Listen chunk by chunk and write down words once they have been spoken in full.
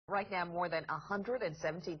Right now, more than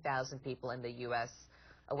 117,000 people in the U.S.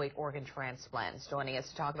 await organ transplants. Joining us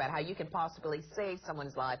to talk about how you can possibly save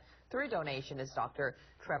someone's life through donation is Dr.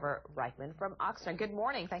 Trevor Reichman from Oxnard. Good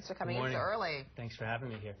morning. Thanks for coming in so early. Thanks for having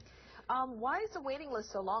me here. Why is the waiting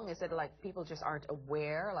list so long? Is it like people just aren't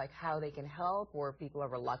aware, like how they can help, or people are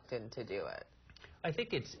reluctant to do it? I think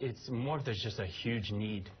it's more of there's just a huge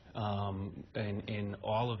need in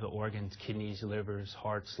all of the organs, kidneys, livers,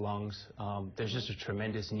 hearts, lungs. There's just a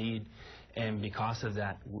tremendous need, and because of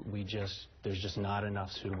that, there's just not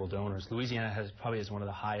enough suitable donors. Louisiana probably has one of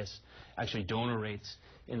the highest actually donor rates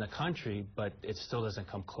in the country, but it still doesn't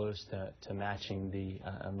come close to matching the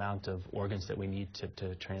amount of organs that we need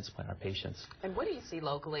to transplant our patients. And what do you see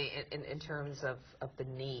locally in terms of the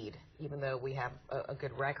need? Even though we have a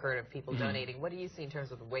good record of people donating, what do you see in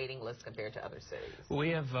terms of the waiting list compared to other cities? We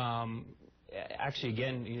have actually,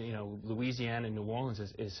 again, Louisiana and New Orleans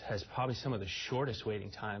has probably some of the shortest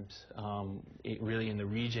waiting times, really in the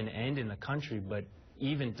region and in the country. But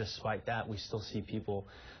even despite that, we still see people,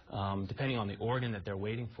 depending on the organ that they're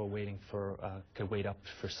waiting for, could wait up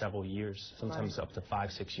for several years, sometimes up to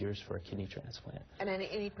 5-6 years for a kidney transplant. And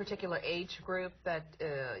any particular age group that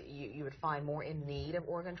you would find more in need of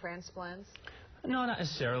organ transplants? No, not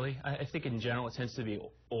necessarily. I think in general it tends to be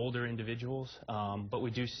older individuals, but we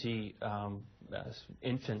do see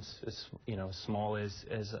infants as small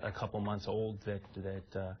as a couple months old that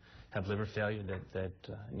have liver failure that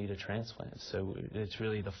need a transplant. So it's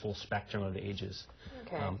really the full spectrum of the ages,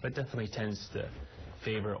 but definitely tends to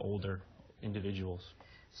favor older individuals.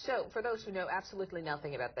 So for those who know absolutely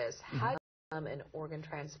nothing about this, how do you become an organ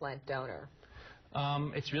transplant donor?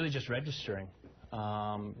 It's really just registering.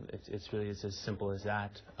 It's really as simple as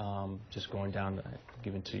that. Just going down,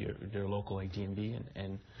 giving to your local DMV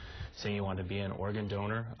and saying you want to be an organ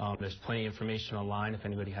donor. There's plenty of information online if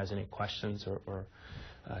anybody has any questions or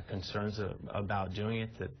concerns about doing it.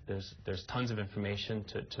 There's tons of information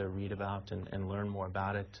to read about and learn more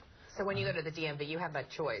about it. So when you go to the DMV, you have that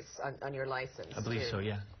choice on your license? I believe so,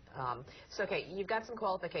 yeah. So, okay, you've got some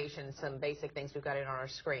qualifications, some basic things we've got it on our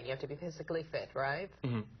screen. You have to be physically fit, right?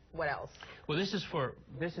 What else? Well, this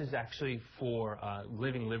is actually for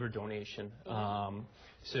living liver donation.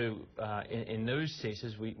 So in those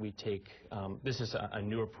cases, we take, this is a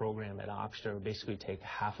newer program at Oxnard. We basically take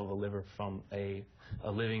half of a liver from a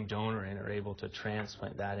living donor and are able to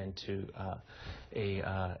transplant that into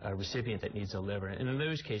a recipient that needs a liver. And in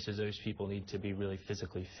those cases, those people need to be really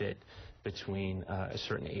physically fit between a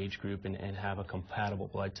certain age group and have a compatible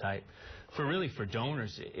blood type. For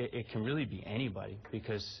donors, it can really be anybody,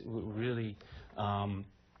 because really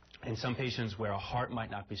in some patients where a heart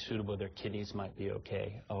might not be suitable, their kidneys might be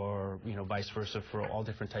okay, or vice versa for all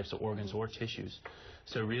different types of organs or tissues.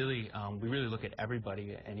 So really, we really look at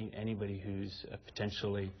everybody, anybody who's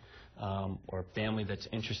potentially or a family that's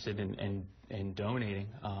interested in donating.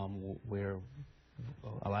 We're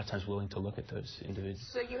a lot of times willing to look at those individuals.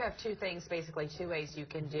 So you have two things, basically, two ways you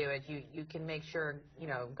can do it. You can make sure,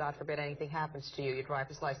 God forbid anything happens to you, your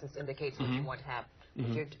driver's license indicates what you want to have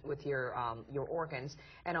with your organs,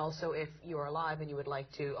 and also if you're alive and you would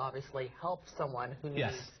like to obviously help someone who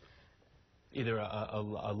needs either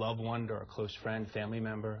a loved one or a close friend, family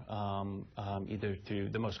member, either through,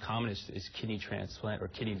 the most common is kidney transplant or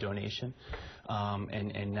kidney donation,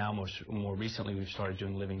 and now more recently we've started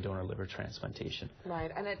doing living donor liver transplantation.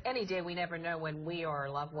 Right, and at any day we never know when we or our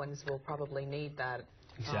loved ones will probably need that.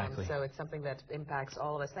 Exactly. So it's something that impacts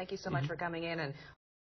all of us. Thank you so much for coming in and